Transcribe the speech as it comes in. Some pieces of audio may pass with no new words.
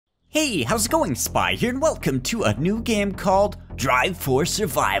Hey, how's it going? Spy here, and welcome to a new game called Drive for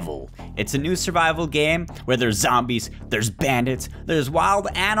Survival. It's a new survival game where there's zombies, there's bandits, there's wild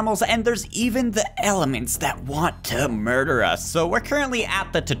animals, and there's even the elements that want to murder us. So we're currently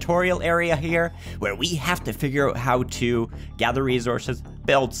at the tutorial area here, where we have to figure out how to gather resources,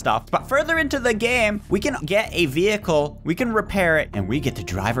 build stuff. But further into the game, we can get a vehicle, we can repair it, and we get to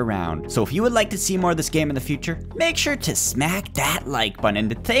drive around. So if you would like to see more of this game in the future, make sure to smack that like button.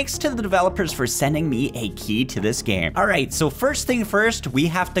 And thanks to the developers for sending me a key to this game. All right, so first thing first, we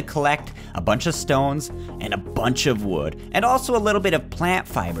have to collect a bunch of stones and a bunch of wood, and also a little bit of plant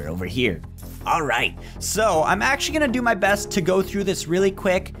fiber over here. All right, so I'm actually gonna do my best to go through this really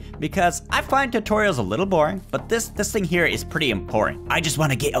quick because I find tutorials a little boring, but this thing here is pretty important. I just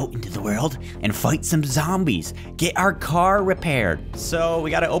wanna get out into the world and fight some zombies, get our car repaired. So we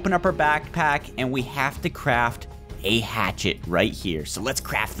gotta open up our backpack and we have to craft a hatchet right here. So let's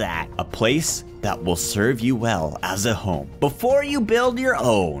craft that. A place that will serve you well as a home before you build your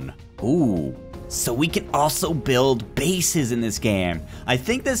own. Ooh. So we can also build bases in this game. I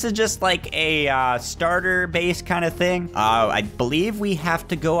think this is just like a starter base kind of thing. I believe we have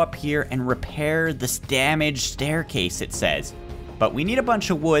to go up here and repair this damaged staircase, it says. But we need a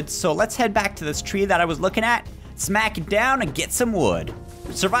bunch of wood, so let's head back to this tree that I was looking at, smack it down and get some wood.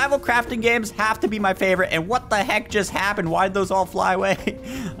 Survival crafting games have to be my favorite, and what the heck just happened? Why'd those all fly away?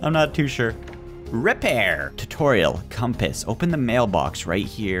 I'm not too sure. Repair. Tutorial, compass. Open the mailbox right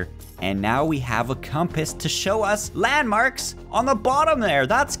here. And now we have a compass to show us landmarks on the bottom there.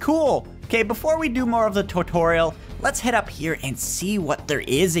 That's cool. Okay, before we do more of the tutorial, let's head up here and see what there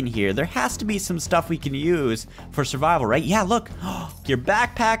is in here. There has to be some stuff we can use for survival, right? Yeah, look, your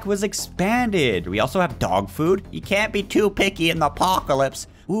backpack was expanded. We also have dog food. You can't be too picky in the apocalypse.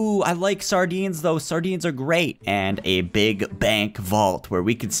 Ooh, I like sardines though. Sardines are great. And a big bank vault where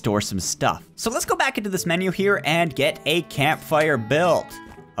we can store some stuff. So let's go back into this menu here and get a campfire built.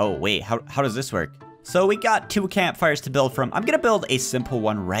 Oh wait, how does this work? So we got 2 campfires to build from. I'm gonna build a simple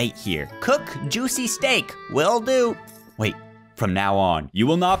one right here. Cook juicy steak, will do. Wait, from now on, you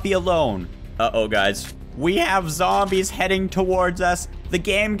will not be alone. Uh-oh guys, we have zombies heading towards us. The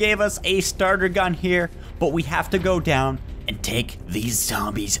game gave us a starter gun here, but we have to go down and take these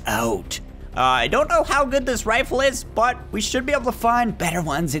zombies out. I don't know how good this rifle is, but we should be able to find better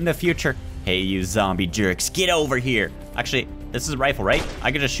ones in the future. Hey, you zombie jerks, get over here. Actually, this is a rifle, right? I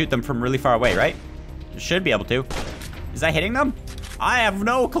can just shoot them from really far away, right? Should be able to. Is that hitting them? I have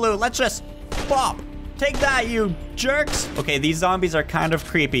no clue. Let's just pop. Take that, you jerks. Okay, these zombies are kind of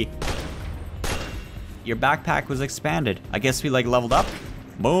creepy. Your backpack was expanded. I guess we like leveled up.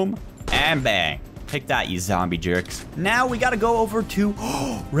 Boom and bang. Take that, you zombie jerks. Now we gotta go over to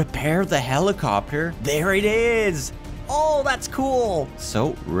repair the helicopter. There it is. Oh, that's cool.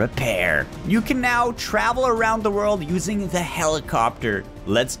 So, repair. You can now travel around the world using the helicopter.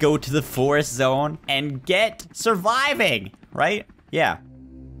 Let's go to the forest zone and get surviving, right? Yeah.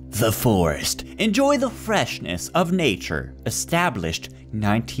 The forest. Enjoy the freshness of nature. Established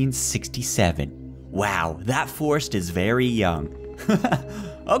 1967. Wow, that forest is very young.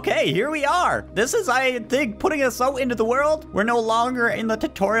 Okay, here we are. This is, I think, putting us out into the world. We're no longer in the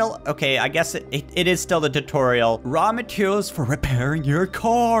tutorial. Okay, I guess it is still the tutorial. Raw materials for repairing your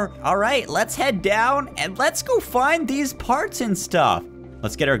car. All right, let's head down and let's go find these parts and stuff.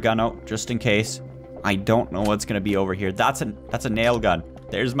 Let's get our gun out just in case. I don't know what's gonna be over here. That's a nail gun.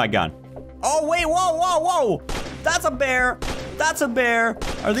 There's my gun. Oh, wait, whoa, whoa, whoa. That's a bear. That's a bear.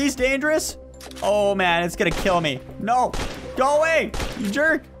 Are these dangerous? Oh man, it's gonna kill me. No. Go away, you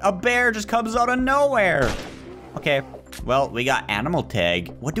jerk. A bear just comes out of nowhere. Okay, well, we got animal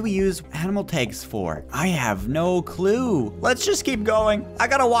tag. What do we use animal tags for? I have no clue. Let's just keep going. I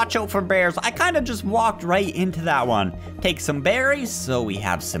gotta watch out for bears. I kind of just walked right into that one. Take some berries so we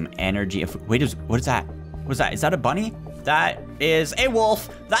have some energy. Wait, what is that? What is that? Is that a bunny? That is a wolf.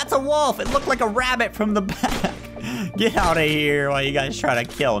 That's a wolf. It looked like a rabbit from the back. Get out of here while you guys try to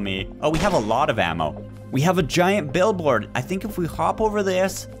kill me. Oh, we have a lot of ammo. We have a giant billboard. I think if we hop over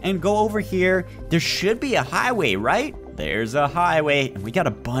this and go over here, there should be a highway, right? There's a highway, and we got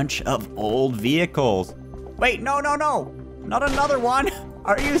a bunch of old vehicles. Wait, no, no, no. Not another one.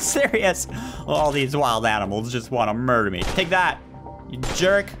 Are you serious? All these wild animals just want to murder me. Take that, you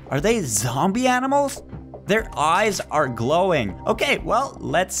jerk. Are they zombie animals? Their eyes are glowing. Okay, well,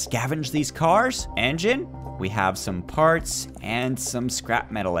 let's scavenge these cars. Engine. We have some parts and some scrap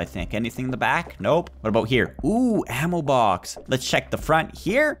metal, I think. Anything in the back? Nope. What about here? Ooh, ammo box. Let's check the front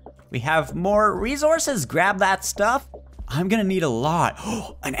here. We have more resources. Grab that stuff. I'm gonna need a lot.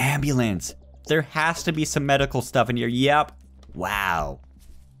 Oh, an ambulance. There has to be some medical stuff in here. Yep. Wow.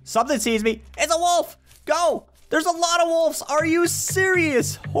 Something sees me. It's a wolf. Go. There's a lot of wolves. Are you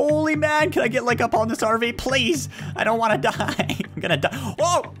serious? Holy man, can I get like up on this RV, please? I don't want to die. I'm gonna die.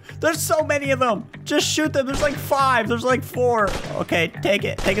 Whoa, there's so many of them. Just shoot them. There's like 5. There's like 4. Okay, take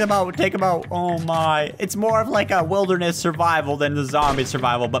it. Take them out. Take them out. Oh my. It's more of like a wilderness survival than the zombie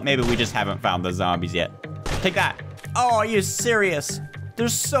survival, but maybe we just haven't found the zombies yet. Take that. Oh, are you serious?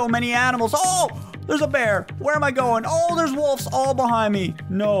 There's so many animals. Oh, there's a bear. Where am I going? Oh, there's wolves all behind me.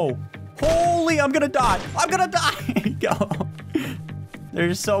 No. Holy, I'm gonna die. I'm gonna die. Go.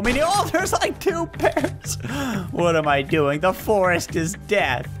 There's so many. Oh, there's like 2 bears. What am I doing? The forest is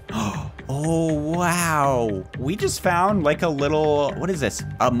death. Oh, wow. We just found like a little, what is this?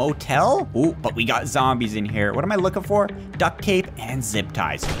 A motel? Ooh, but we got zombies in here. What am I looking for? Duct tape and zip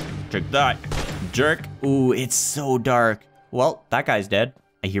ties. Check that. Jerk. Ooh, it's so dark. Well, that guy's dead.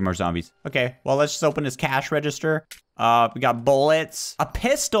 I hear more zombies. Okay, well, let's just open this cash register. We got bullets, a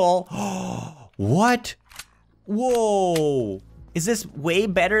pistol. What? Whoa. Is this way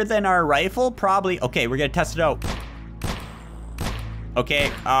better than our rifle? Probably. Okay, we're gonna test it out. Okay,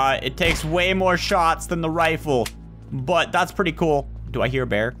 it takes way more shots than the rifle, but that's pretty cool. Do I hear a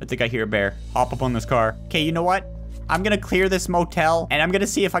bear? I think I hear a bear. Hop up on this car. Okay, you know what? I'm gonna clear this motel, and I'm gonna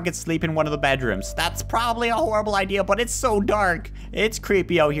see if I could sleep in one of the bedrooms. That's probably a horrible idea, but it's so dark. It's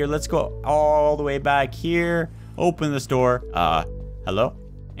creepy out here. Let's go all the way back here. Open this door. Hello?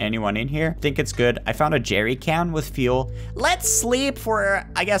 Anyone in here? Think it's good. I found a jerry can with fuel. Let's sleep for,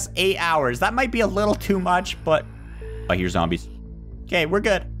 I guess, 8 hours. That might be a little too much, but I hear zombies. Okay, we're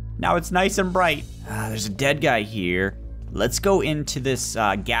good. Now it's nice and bright. There's a dead guy here. Let's go into this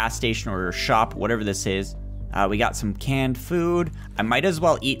gas station or shop, whatever this is. We got some canned food. I might as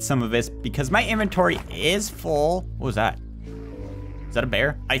well eat some of this because my inventory is full. What was that? Is that a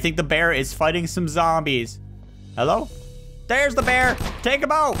bear? I think the bear is fighting some zombies. Hello? There's the bear. Take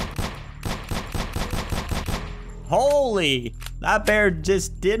him out. Holy, that bear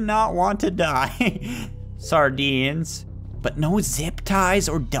just did not want to die. Sardines, but no zip ties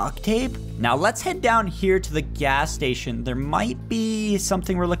or duct tape. Now let's head down here to the gas station. There might be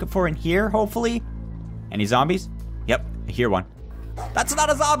something we're looking for in here, hopefully. Any zombies? Yep, I hear one. That's not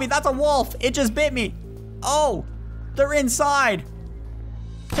a zombie, that's a wolf. It just bit me. Oh, they're inside.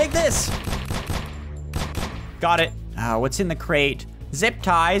 Take this. Got it. What's in the crate? Zip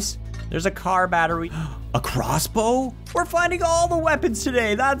ties. There's a car battery. A crossbow? We're finding all the weapons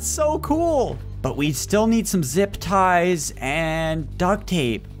today. That's so cool. But we still need some zip ties and duct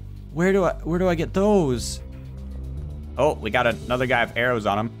tape. Where do I get those? Oh, we got another guy with arrows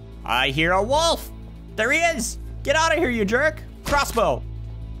on him. I hear a wolf. There he is. Get out of here, you jerk. Crossbow.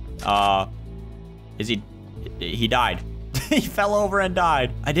 He died. He fell over and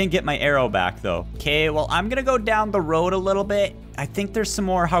died. I didn't get my arrow back though. Okay, well, I'm gonna go down the road a little bit. I think there's some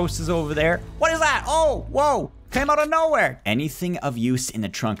more houses over there. What is that? Oh, whoa, came out of nowhere. Anything of use in the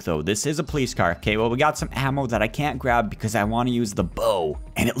trunk though. This is a police car. Okay, well, we got some ammo that I can't grab because I want to use the bow.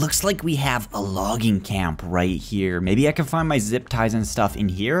 And it looks like we have a logging camp right here. Maybe I can find my zip ties and stuff in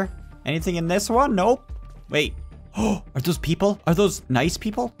here. Anything in this one? Nope. Wait. Oh, are those people? Are those nice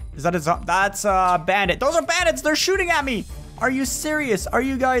people? Is that that's a bandit. Those are bandits. They're shooting at me. Are you serious? Are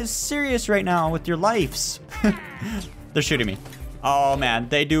you guys serious right now with your lives? They're shooting me. Oh man,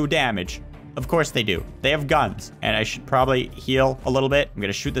 they do damage. Of course they do. They have guns, and I should probably heal a little bit. I'm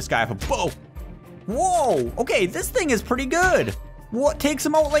gonna shoot this guy with a bow. Whoa, okay, this thing is pretty good. What takes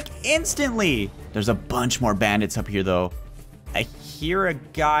him out like instantly? There's a bunch more bandits up here though. I hear a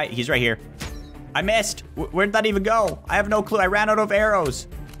guy, he's right here. I missed. Where'd that even go? I have no clue. I ran out of arrows.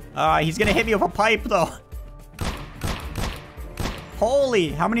 He's gonna hit me with a pipe though. Holy,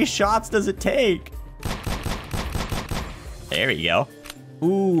 how many shots does it take? There we go.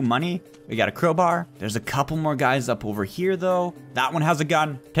 Ooh, money. We got a crowbar. There's a couple more guys up over here though. That one has a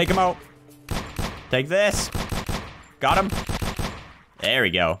gun. Take him out. Take this. Got him. There we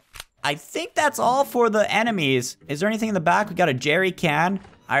go. I think that's all for the enemies. Is there anything in the back? We got a jerry can.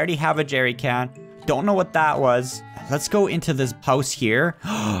 I already have a jerry can. Don't know what that was. Let's go into this house here.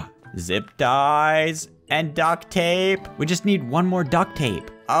 Zip ties and duct tape. We just need one more duct tape.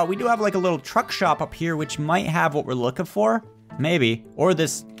 We do have like a little truck shop up here, which might have what we're looking for. Maybe. Or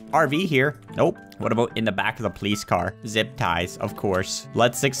this RV here. Nope. What about in the back of the police car? Zip ties, of course.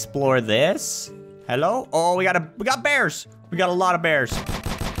 Let's explore this. Hello? Oh, we got bears. We got a lot of bears.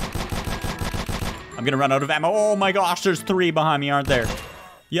 I'm gonna run out of ammo. Oh my gosh, there's 3 behind me, aren't there?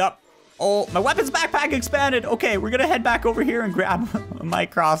 Yep. Oh, my weapons backpack expanded. Okay, we're gonna head back over here and grab my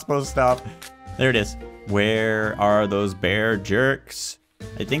crossbow stuff. There it is. Where are those bear jerks?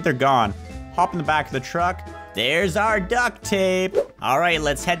 I think they're gone. Hop in the back of the truck. There's our duct tape. All right,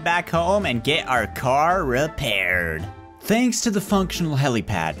 let's head back home and get our car repaired. Thanks to the functional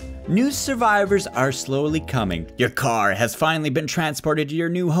helipad, new survivors are slowly coming. Your car has finally been transported to your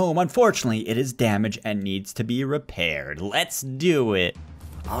new home. Unfortunately, it is damaged and needs to be repaired. Let's do it.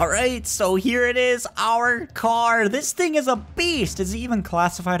 All right, so here it is, our car. This thing is a beast. Is it even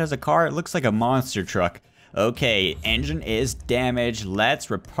classified as a car? It looks like a monster truck. Okay, engine is damaged.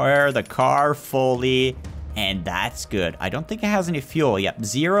 Let's repair the car fully. And that's good. I don't think it has any fuel. Yep,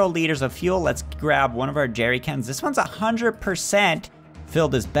 0 liters of fuel. Let's grab one of our jerry cans. This one's 100%. Fill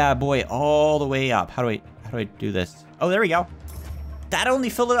this bad boy all the way up. How do I do this? Oh, there we go. That only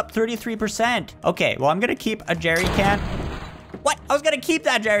filled it up 33%. Okay, well, I'm gonna keep a jerry can. What? I was gonna keep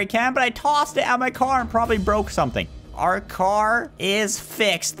that jerry can, but I tossed it out of my car and probably broke something. Our car is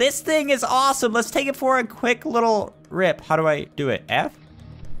fixed. This thing is awesome. Let's take it for a quick little rip. How do I do it? F?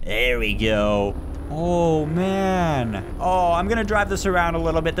 There we go. Oh, man. Oh, I'm gonna drive this around a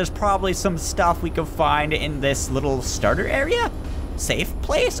little bit. There's probably some stuff we can find in this little starter area. Safe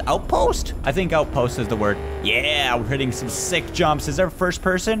place? Outpost? I think outpost is the word. Yeah, we're hitting some sick jumps. Is there first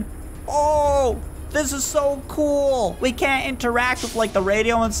person? Oh, this is so cool. We can't interact with like the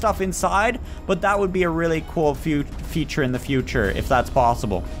radio and stuff inside, but that would be a really cool feature in the future if that's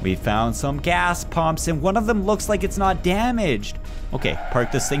possible. We found some gas pumps and one of them looks like it's not damaged. Okay,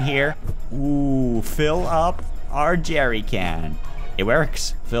 park this thing here. Ooh, fill up our jerry can. It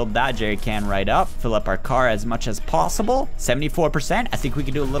works. Filled that jerry can right up. Fill up our car as much as possible. 74%. I think we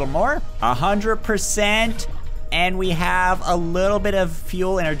can do a little more. 100%. And we have a little bit of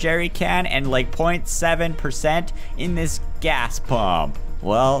fuel in our jerry can and like 0.7% in this gas pump.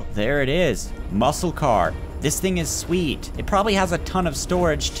 Well, there it is. Muscle car. This thing is sweet. It probably has a ton of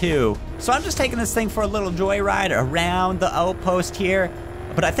storage too. So I'm just taking this thing for a little joyride around the outpost here.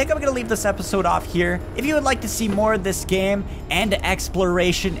 But I think I'm gonna leave this episode off here. If you would like to see more of this game and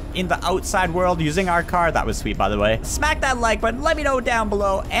exploration in the outside world using our car, that was sweet by the way, smack that like button, let me know down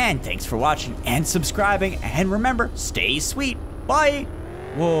below, and thanks for watching and subscribing, and remember, stay sweet. Bye.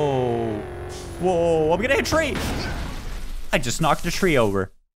 Whoa. Whoa, I'm gonna hit a tree. I just knocked a tree over.